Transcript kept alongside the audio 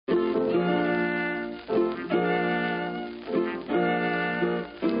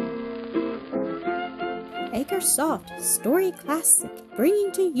AcreSoft Story Classic,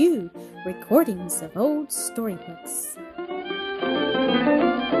 bringing to you recordings of old storybooks.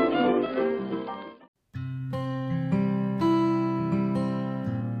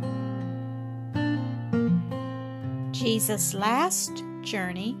 Jesus' last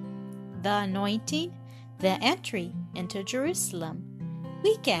journey, the anointing, the entry into Jerusalem,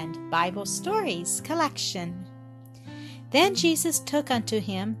 Weekend Bible Stories collection. Then Jesus took unto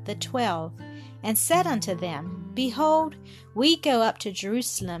him the 12, and said unto them, Behold, we go up to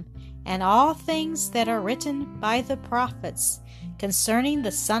Jerusalem, and all things that are written by the prophets concerning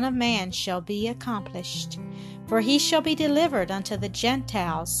the Son of Man shall be accomplished. For he shall be delivered unto the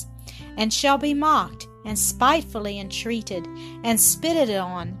Gentiles, and shall be mocked, and spitefully entreated, and spitted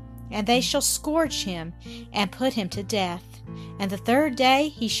on, and they shall scourge him, and put him to death. And the third day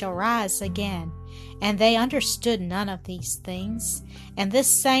he shall rise again. And they understood none of these things, and this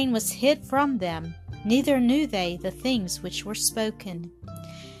saying was hid from them, neither knew they the things which were spoken.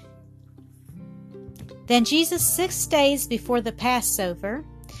 Then Jesus 6 days before the Passover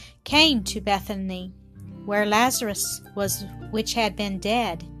came to Bethany, where Lazarus was, which had been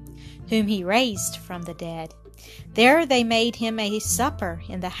dead, whom he raised from the dead. There they made him a supper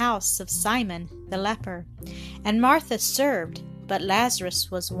in the house of Simon the leper. And Martha served, but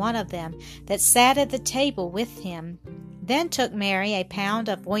Lazarus was one of them that sat at the table with him. Then took Mary a pound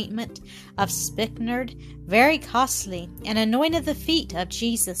of ointment of spikenard, very costly, and anointed the feet of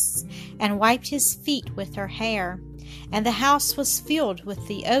Jesus, and wiped his feet with her hair. And the house was filled with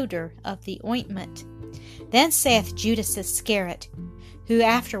the odor of the ointment. Then saith Judas Iscariot, who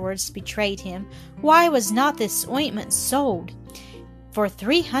afterwards betrayed him, Why was not this ointment sold for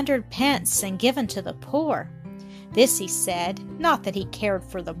 300 pence and given to the poor? This he said, not that he cared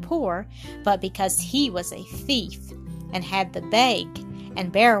for the poor, but because he was a thief, and had the bag,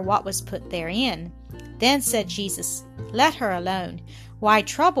 and bare what was put therein. Then said Jesus, Let her alone. Why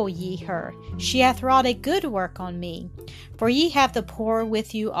trouble ye her? She hath wrought a good work on me. For ye have the poor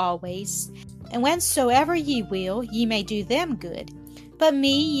with you always, and whensoever ye will, ye may do them good. But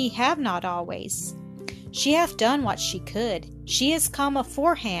me ye have not always. She hath done what she could. She is come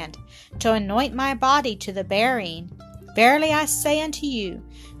aforehand to anoint my body to the burying. Verily I say unto you,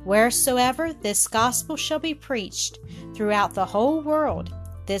 wheresoever this gospel shall be preached throughout the whole world,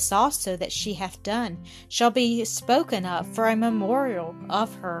 this also that she hath done shall be spoken of for a memorial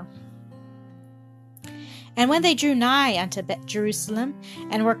of her. And when they drew nigh unto Jerusalem,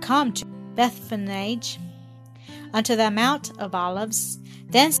 and were come to Bethphage, unto the Mount of Olives,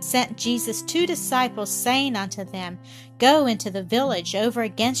 then sent Jesus 2 disciples, saying unto them, Go into the village over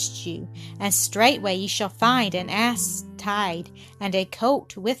against you, and straightway ye shall find an ass tied, and a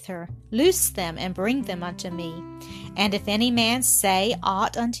colt with her. Loose them, and bring them unto me. And if any man say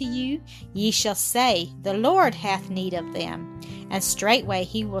aught unto you, ye shall say, The Lord hath need of them, and straightway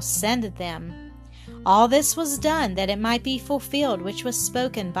he will send them. All this was done, that it might be fulfilled which was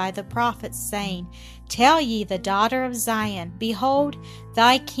spoken by the prophet, saying, Tell ye the daughter of Zion, Behold,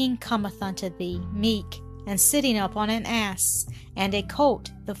 thy king cometh unto thee, meek, and sitting upon an ass, and a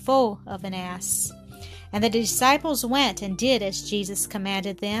colt the foal of an ass. And the disciples went and did as Jesus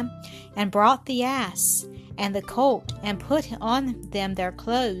commanded them, and brought the ass and the colt, and put on them their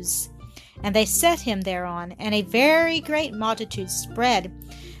clothes. And they set him thereon, and a very great multitude spread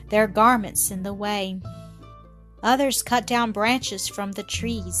their garments in the way. Others cut down branches from the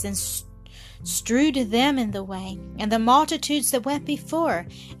trees, and strewed them in the way. And the multitudes that went before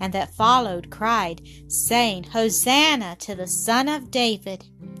and that followed cried, saying, Hosanna to the Son of David!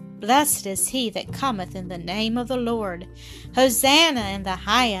 Blessed is he that cometh in the name of the Lord! Hosanna in the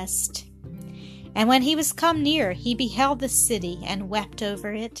highest! And when he was come near, he beheld the city, and wept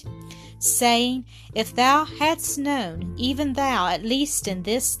over it, saying, If thou hadst known, even thou, at least in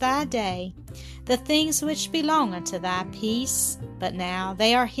this thy day, the things which belong unto thy peace, but now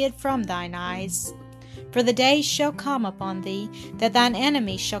they are hid from thine eyes. For the days shall come upon thee, that thine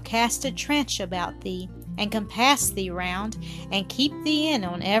enemies shall cast a trench about thee, and compass thee round, and keep thee in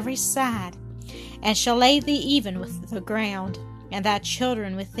on every side, and shall lay thee even with the ground, and thy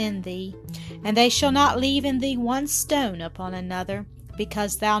children within thee, and they shall not leave in thee one stone upon another,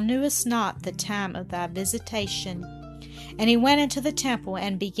 because thou knewest not the time of thy visitation. And he went into the temple,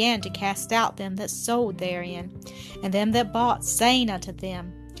 and began to cast out them that sold therein, and them that bought, saying unto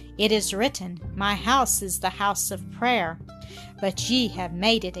them, It is written, My house is the house of prayer, but ye have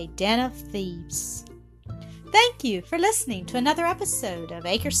made it a den of thieves. Thank you for listening to another episode of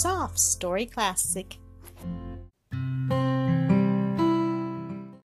AcreSoft Story Classic.